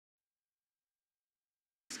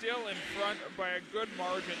still in front by a good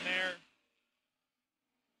margin there.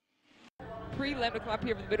 Prelim to come up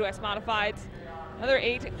here for the Midwest Modifieds. Another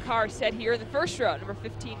 8-car set here in the first row. Number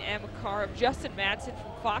 15M car of Justin Madsen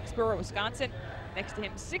from Foxborough, Wisconsin. Next to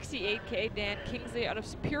him, 68K Dan Kingsley out of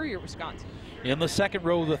Superior, Wisconsin. In the second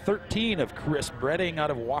row, the 13 of Chris Bredding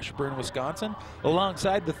out of Washburn, Wisconsin,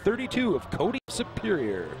 alongside the 32 of Cody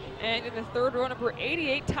Superior. And in the third row, number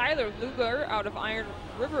 88, Tyler Lugar out of Iron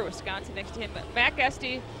River, Wisconsin. Next to him, Mac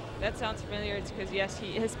Esty. That sounds familiar. It's because, yes,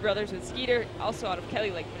 his brothers with Skeeter, also out of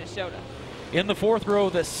Kelly Lake, Minnesota. In the fourth row,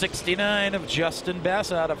 the 69 of Justin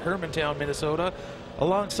Bess out of Hermantown, Minnesota,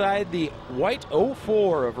 alongside the white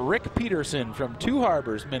 04 of Rick Peterson from Two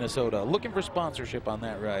Harbors, Minnesota. Looking for sponsorship on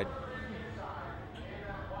that ride.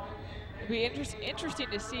 It'll be interesting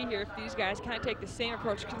to see here if these guys kind of take the same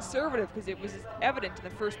approach, conservative, because it was evident in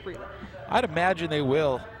the first prelim. I'd imagine they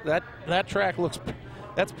will. That track looks,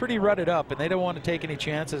 that's pretty rutted up, and they don't want to take any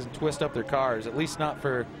chances and twist up their cars, at least not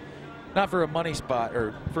for a money spot,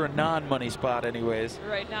 or for a non-money spot anyways.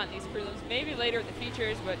 Right, not in these prelims. Maybe later in the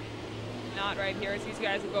features, but not right here, as these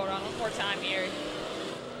guys will go around one more time here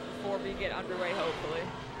before we get underway, hopefully.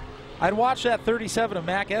 I'd watch that 37 of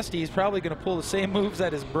Mac Esty. He's probably going to pull the same moves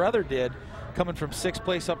that his brother did, coming from 6th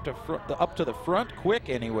place up to the front quick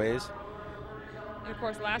anyways. And of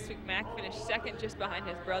course, last week Mac finished second just behind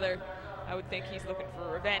his brother. I would think he's looking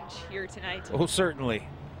for revenge here tonight. Oh, certainly.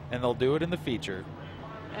 And they'll do it in the feature.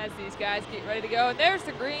 As these guys get ready to go. And there's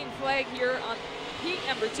the green flag here on heat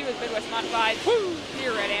number 2 of Midwest Modified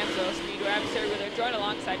here at Amsoil Speedway. I'm Sarah Wheeler, joined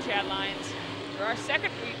alongside Chad Lyons for our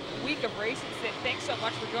second week of racing. Thanks so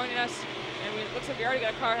much for joining us. And it looks like we already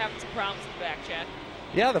got a car having some problems in the back, Chad.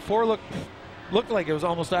 Yeah, the 4 looked like it was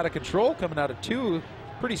almost out of control coming out of 2.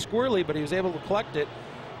 Pretty squirrely, but he was able to collect it.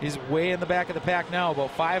 He's way in the back of the pack now,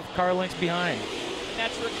 about 5 car lengths behind. And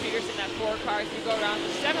that's Rick Peterson, that 4 cars. We go around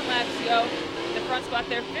with 7 laps to go. In the front spot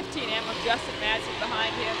there, 15M of Justin Madsen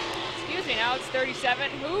behind him. Excuse me, now it's 37.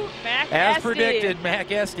 Who? Mac Esty. As predicted,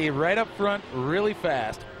 Mac Esty right up front, really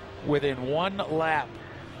fast, within 1 lap.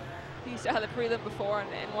 He saw the prelim before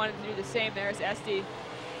and wanted to do the same. There's Esty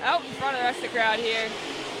out in front of the rest of the crowd here.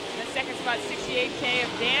 In the second spot, 68K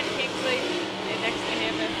of Dan Kingsley. And next to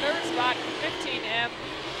him, the third spot, 15M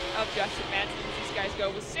of Justin Madsen. As these guys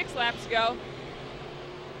go with 6 laps to go.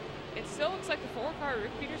 It still looks like the 4-car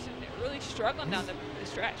Rick Peterson really struggling down the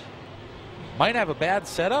stretch. Might have a bad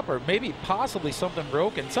setup, or maybe possibly something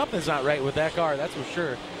broken. Something's not right with that car, that's for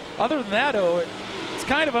sure. Other than that, it's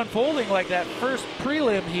kind of unfolding like that first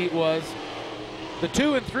prelim heat was. The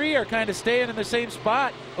 2 and 3 are kind of staying in the same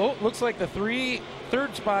spot. Oh, looks like the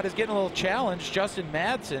third spot is getting a little challenged. Justin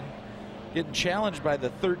Madsen getting challenged by the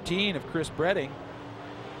 13 of Chris Bredding.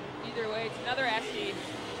 Either way, it's another Esty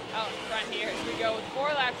out in front here as we go with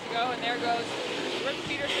 4 laps to go, and there goes Rick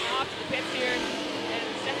Peterson off to the pits here. And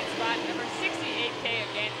in the second spot, number 68K of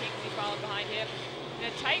Dan Kingsley followed behind him.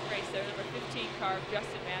 In a tight race there, number 15 car of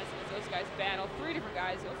Justin Madsen, as those guys battle. 3 different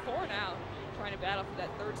guys, 4 now, trying to battle for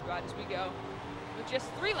that 3rd spot as we go. With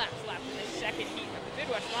just 3 laps left in this second heat of the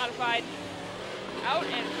Midwest Modified. Out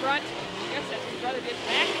in front, yes, that's his brother did.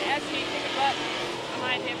 Mac Esty kicking butt.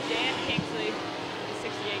 Behind him, Dan Kingsley, the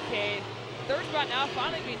 68K. 3rd spot now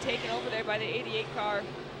finally being taken over there by the 88 car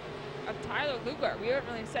of Tyler Lugar. We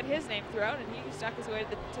haven't really said his name throughout, and he stuck his way to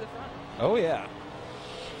the front. Oh, yeah.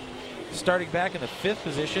 Starting back in the 5th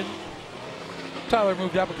position. Tyler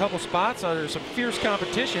moved up a couple spots under some fierce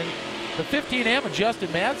competition. The 15M of Justin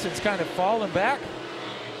Madsen's kind of fallen back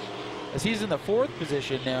as he's in the 4th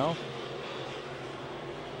position now.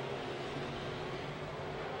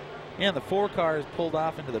 And the 4 car is pulled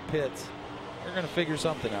off into the pits. They're going to figure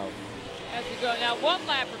something out. As we go now, 1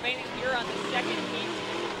 lap remaining here on the second heat.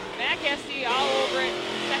 Mac Esty all over it.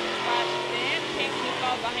 Second spot, Dan Kingsley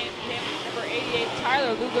followed behind him. Number 88,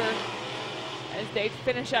 Tyler Lugar. As they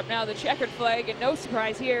finish up now the checkered flag, and no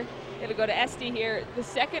surprise here, it'll go to Esty here. The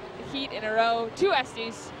second heat in a row, 2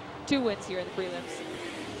 Estys, 2 wins here in the prelims.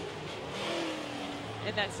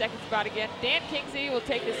 In that second spot again, Dan Kingsley will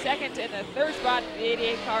take the 2nd and the 3rd spot, the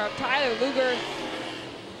 88 car of Tyler Lugar.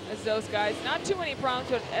 As those guys, not too many problems,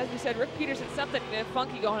 but as we said, Rick Peterson, something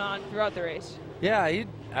funky going on throughout the race. Yeah, I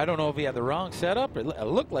don't know if he had the wrong setup. It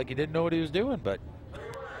looked like he didn't know what he was doing, but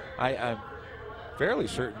I'm fairly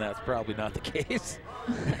certain that's probably not the case.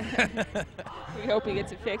 We hope he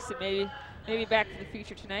gets it fixed, and maybe back to the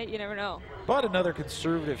future tonight. You never know. But another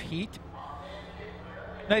conservative heat.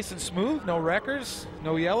 Nice and smooth, no wreckers,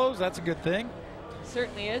 no yellows. That's a good thing.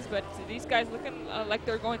 Certainly is, but these guys looking like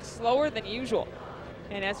they're going slower than usual.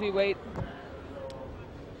 And as we wait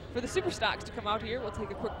for the super stocks to come out here, we'll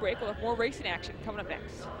take a quick break. We'll have more racing action coming up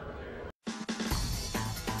next.